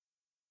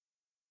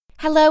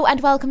Hello and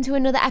welcome to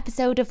another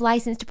episode of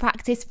License to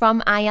Practice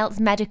from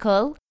IELTS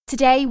Medical.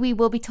 Today we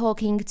will be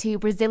talking to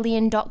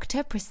Brazilian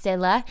doctor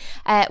Priscilla.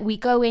 We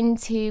go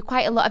into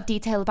quite a lot of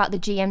detail about the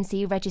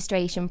GMC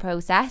registration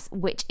process,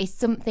 which is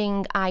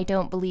something I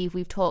don't believe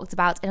we've talked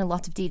about in a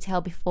lot of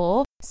detail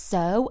before.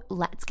 So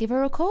let's give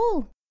her a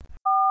call.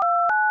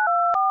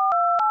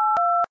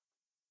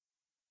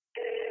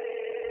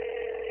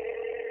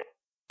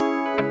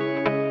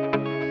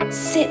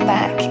 Sit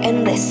back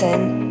and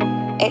listen.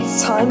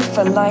 It's time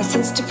for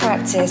License to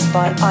Practice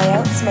by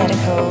IELTS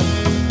Medical.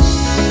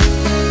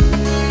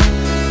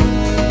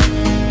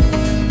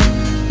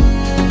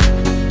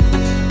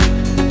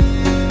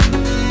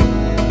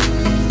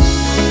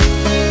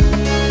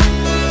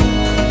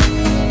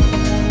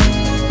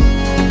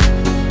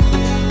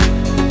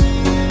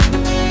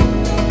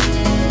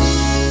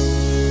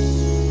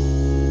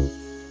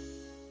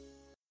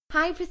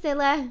 Hi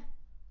Priscilla.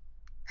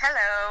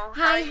 Hello, Hi.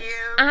 How are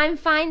you? I'm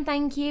fine,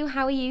 thank you.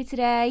 How are you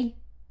today?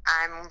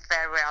 I'm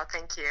very well,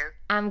 thank you.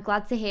 I'm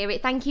glad to hear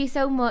it. Thank you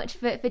so much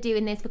for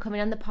doing this, for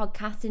coming on the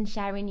podcast and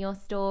sharing your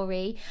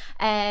story.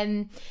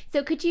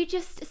 So could you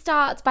just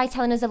start by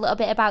telling us a little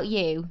bit about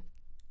you?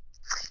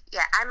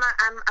 Yeah, I'm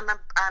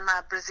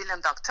a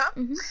Brazilian doctor,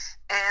 and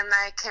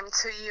I came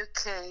to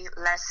UK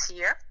last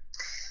year,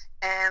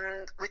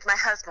 and with my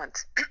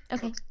husband.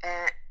 Okay.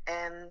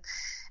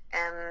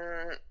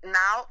 and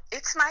now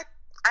it's my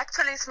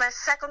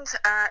second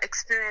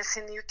experience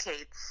in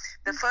UK.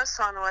 The first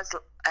one was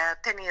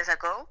 10 years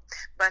ago,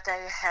 but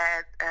I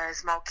had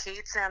small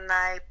kids and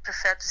I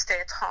preferred to stay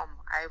at home.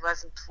 I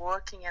wasn't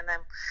working and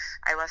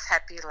I was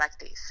happy like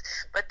this.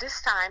 But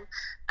this time,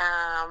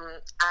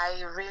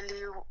 I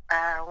really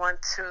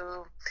want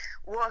to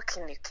work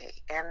in UK.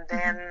 And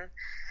then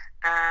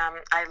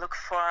I look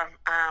for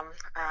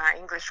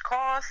English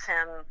course,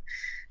 and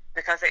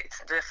because it's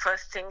the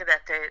first thing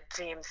that the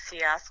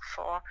GMC asks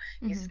for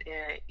is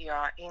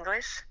your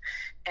English,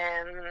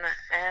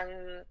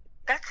 and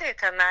that's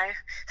it. And I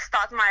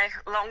start my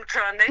long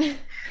journey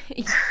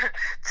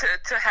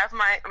to have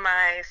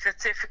my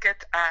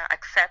certificate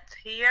accepted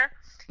here.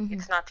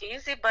 It's not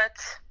easy,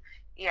 but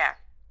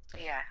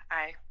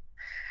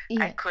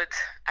I could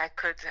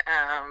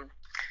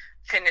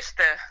finish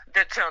the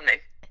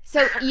journey.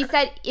 So you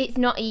said it's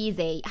not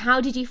easy. How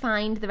did you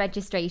find the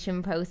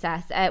registration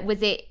process?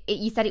 Was it?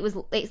 You said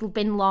it's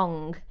been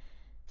long.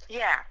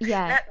 Yeah.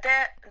 Yeah.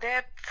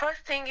 The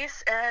first thing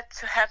is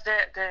to have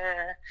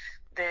the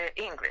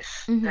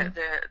English, the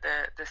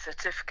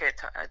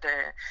certificate.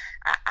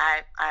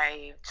 I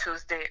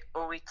choose the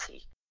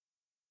OET.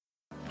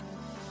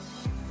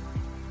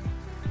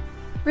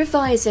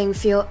 Revising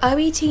for your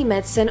OET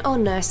medicine or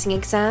nursing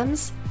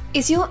exams?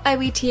 Is your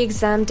OET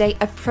exam date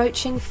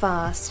approaching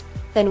fast?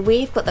 Then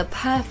we've got the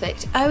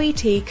perfect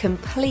OET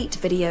complete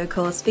video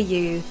course for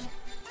you.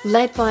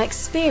 Led by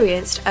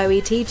experienced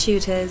OET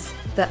tutors,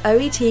 the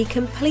OET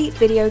complete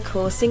video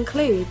course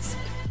includes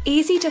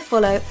easy to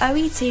follow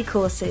OET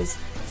courses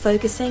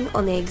focusing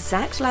on the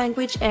exact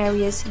language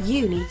areas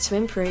you need to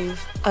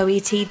improve,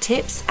 OET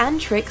tips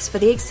and tricks for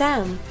the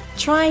exam,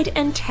 tried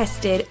and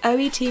tested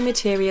OET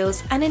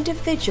materials and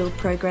individual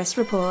progress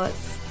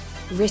reports.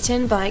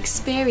 Written by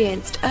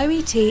experienced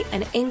OET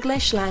and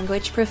English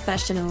language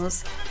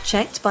professionals,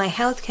 checked by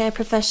healthcare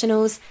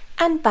professionals,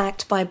 and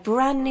backed by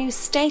brand new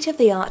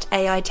state-of-the-art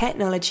AI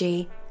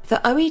technology. The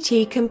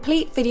OET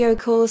Complete Video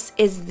Course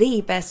is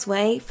the best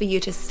way for you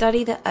to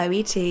study the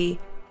OET.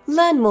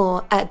 Learn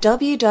more at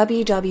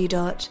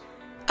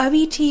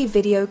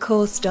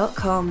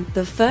www.oetvideocourse.com.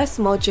 The first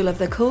module of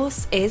the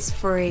course is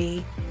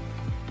free.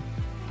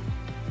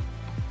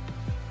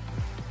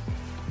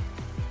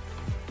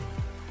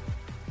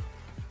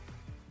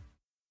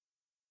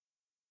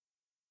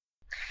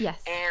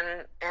 Yes.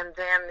 And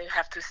then you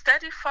have to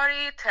study for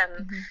it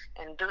and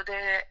do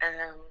the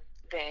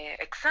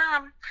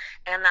exam.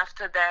 And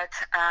after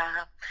that,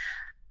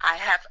 I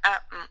have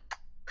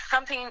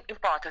something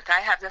important. I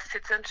have the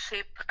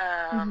citizenship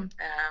from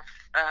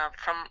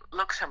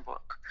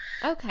Luxembourg.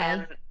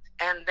 Okay.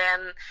 And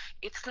then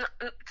it's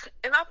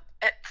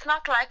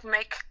not like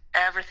make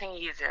everything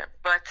easier,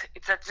 but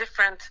it's a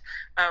different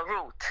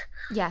route.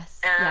 Yes.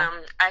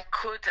 I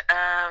could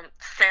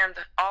send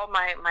all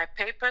my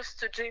papers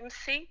to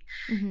GMC,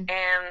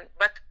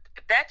 but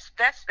that's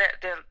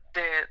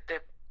the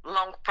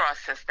long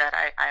process that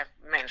I've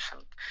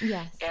mentioned.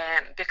 Yes.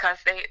 And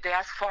because they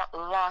ask for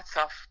lots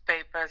of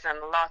papers and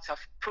lots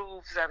of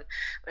proofs, and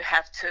we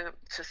have to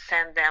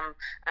send them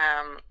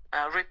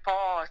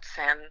reports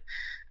and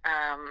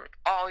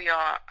all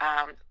your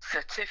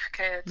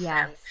certificates.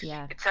 Yes,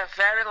 and it's a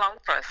very long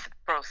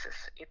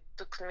process. It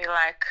took me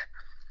like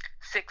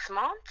 6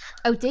 months.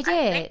 Oh, did I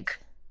it? think.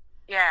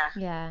 Yeah.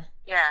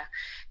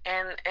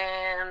 And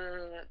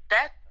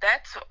that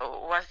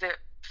was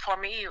for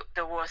me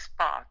the worst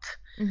part,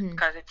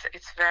 because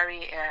it's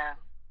very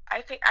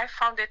I think I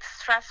found it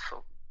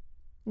stressful.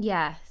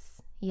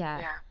 Yes.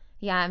 Yeah,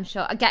 I'm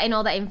sure getting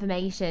all that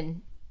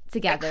information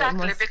together.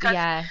 Exactly, must,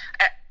 because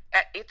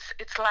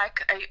it's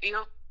like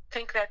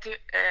think that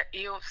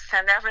you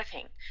send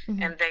everything,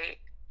 and they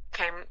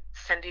can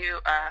send you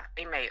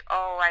email.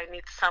 Oh, I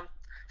need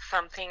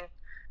something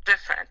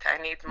different. I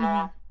need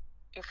more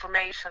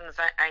information.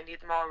 I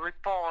need more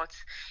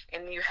reports,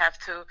 and you have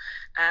to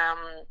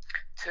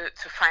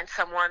find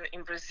someone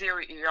in Brazil,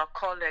 your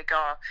colleague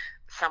or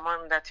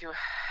someone that you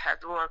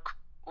had worked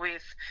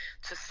with,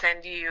 to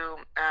send you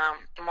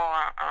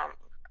more.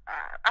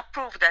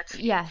 Approve that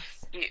you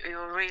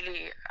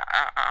really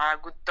are a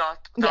good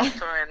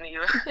doctor, and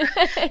you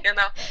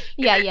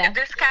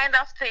this kind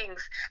of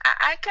things.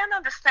 I can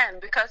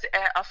understand, because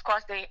of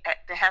course they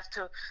have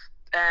to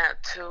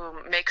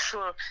make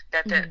sure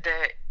that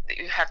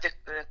you have the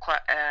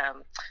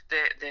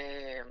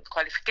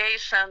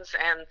qualifications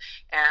and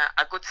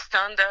a good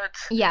standard.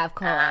 Yeah, of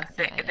course.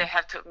 They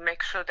have to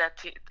make sure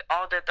that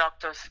all the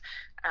doctors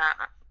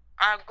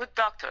are good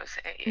doctors.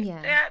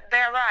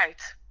 They're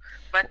right.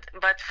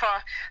 But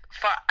for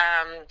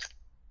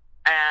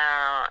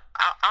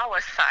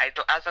our side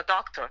as a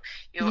doctor,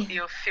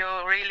 you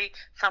feel really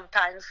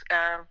sometimes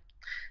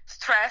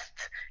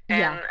stressed,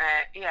 and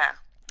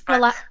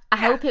Well, I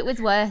hope it was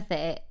worth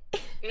it.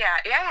 Yeah,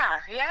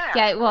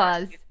 it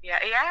was. Yeah.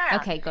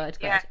 Okay, good.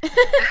 Yeah.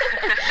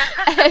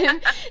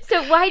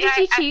 So why did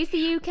you choose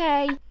the UK?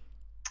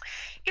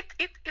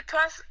 It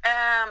was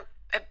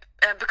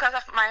because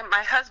of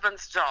my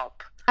husband's job.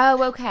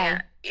 Oh, okay.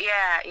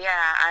 Yeah.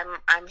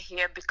 I'm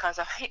here because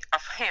of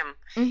him.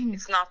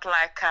 It's not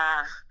like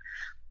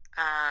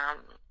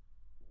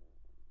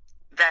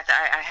that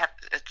I have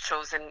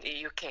chosen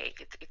the UK.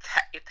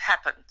 It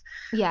happened.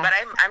 Yeah. But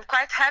I'm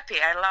quite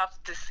happy. I love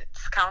this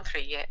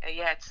country.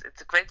 Yeah.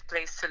 It's a great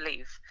place to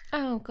live.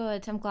 Oh,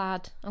 good. I'm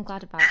glad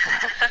about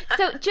that.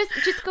 So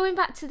just going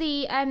back to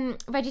the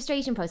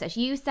registration process,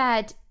 you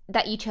said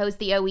that you chose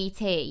the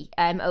OET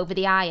over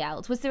the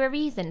IELTS. Was there a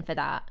reason for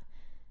that?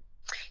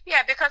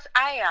 Yeah, because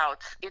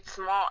IELTS, it's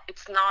more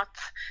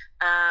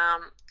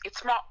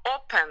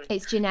open.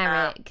 It's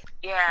generic.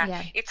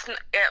 It's the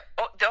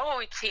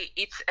OET.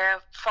 It's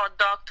for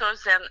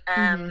doctors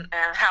and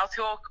health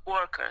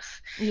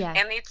workers. Yeah,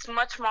 and it's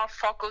much more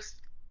focused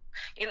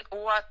in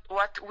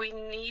what we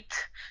need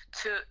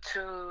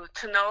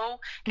to know,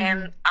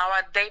 and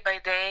our day by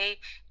day,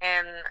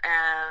 and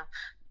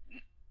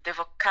the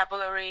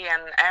vocabulary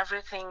and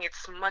everything.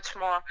 It's much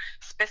more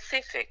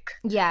specific.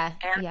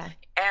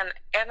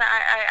 And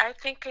I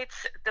think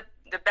it's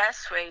the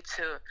best way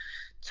to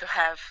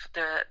have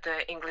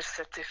the English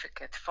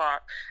certificate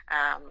for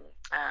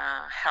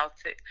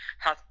health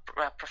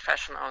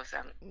professionals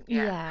and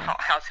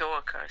healthy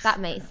workers. That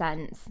makes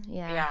sense.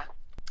 Yeah.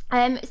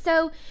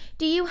 So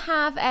do you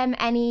have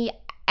any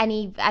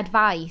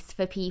advice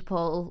for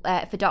people,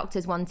 for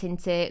doctors wanting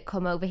to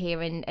come over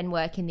here and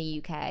work in the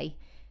UK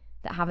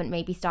that haven't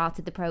maybe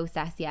started the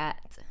process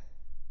yet?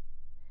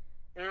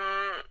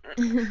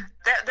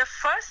 The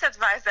first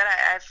advice that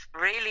I've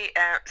really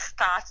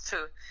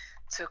started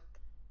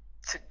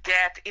to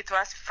get, it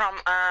was from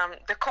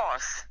the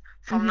course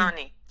from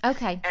Nani.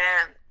 Okay.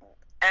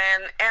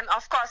 And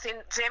of course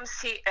in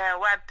GMC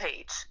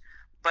webpage,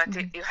 but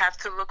you have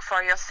to look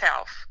for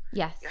yourself.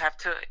 Yes. You have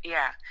to,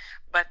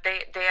 but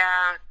they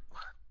are,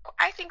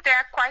 I think they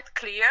are quite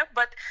clear,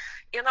 but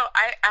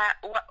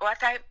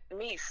what I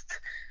missed,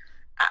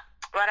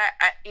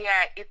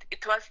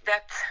 it was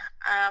that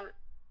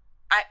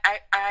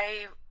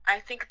I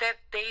think that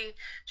they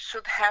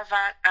should have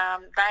a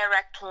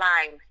direct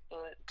line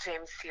in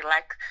GMC,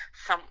 like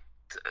some.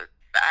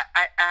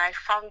 I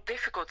found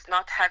difficult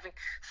not having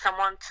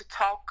someone to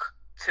talk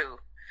to.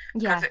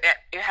 Because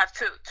you have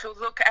to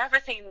look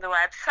everything in the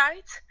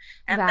website,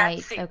 and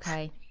that's it.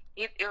 Okay.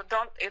 You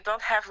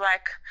don't have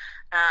like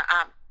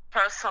a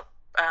person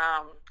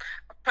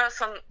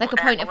like a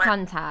point of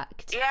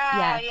contact.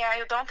 Yeah,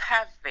 you don't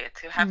have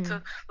it. You have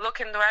to look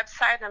in the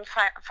website and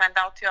find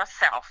out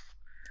yourself.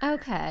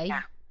 Okay.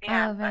 Yeah.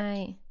 Oh,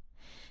 right.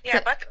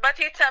 But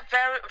it's a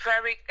very,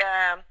 very,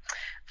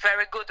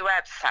 very good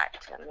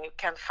website, and you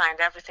can find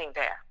everything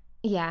there.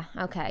 Yeah.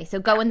 Okay. So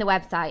go on the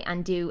website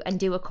and do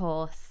a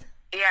course.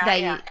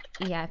 Yeah.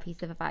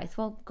 Piece of advice.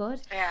 Well,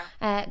 good.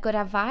 Yeah. Good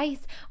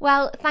advice.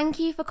 Well, thank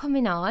you for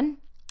coming on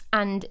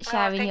and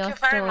sharing your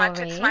story. Thank you very much.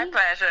 It's my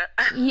pleasure.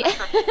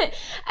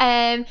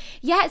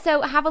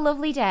 So have a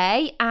lovely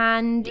day,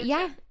 and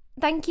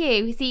thank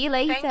you. See you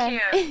later.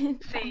 Thank you.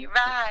 See you.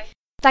 Bye.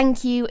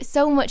 Thank you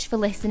so much for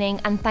listening,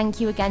 and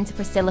thank you again to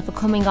Priscilla for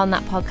coming on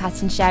that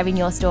podcast and sharing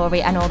your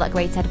story and all that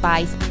great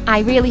advice. I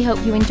really hope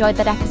you enjoyed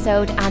that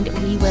episode, and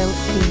we will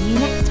see you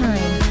next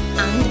time.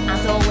 And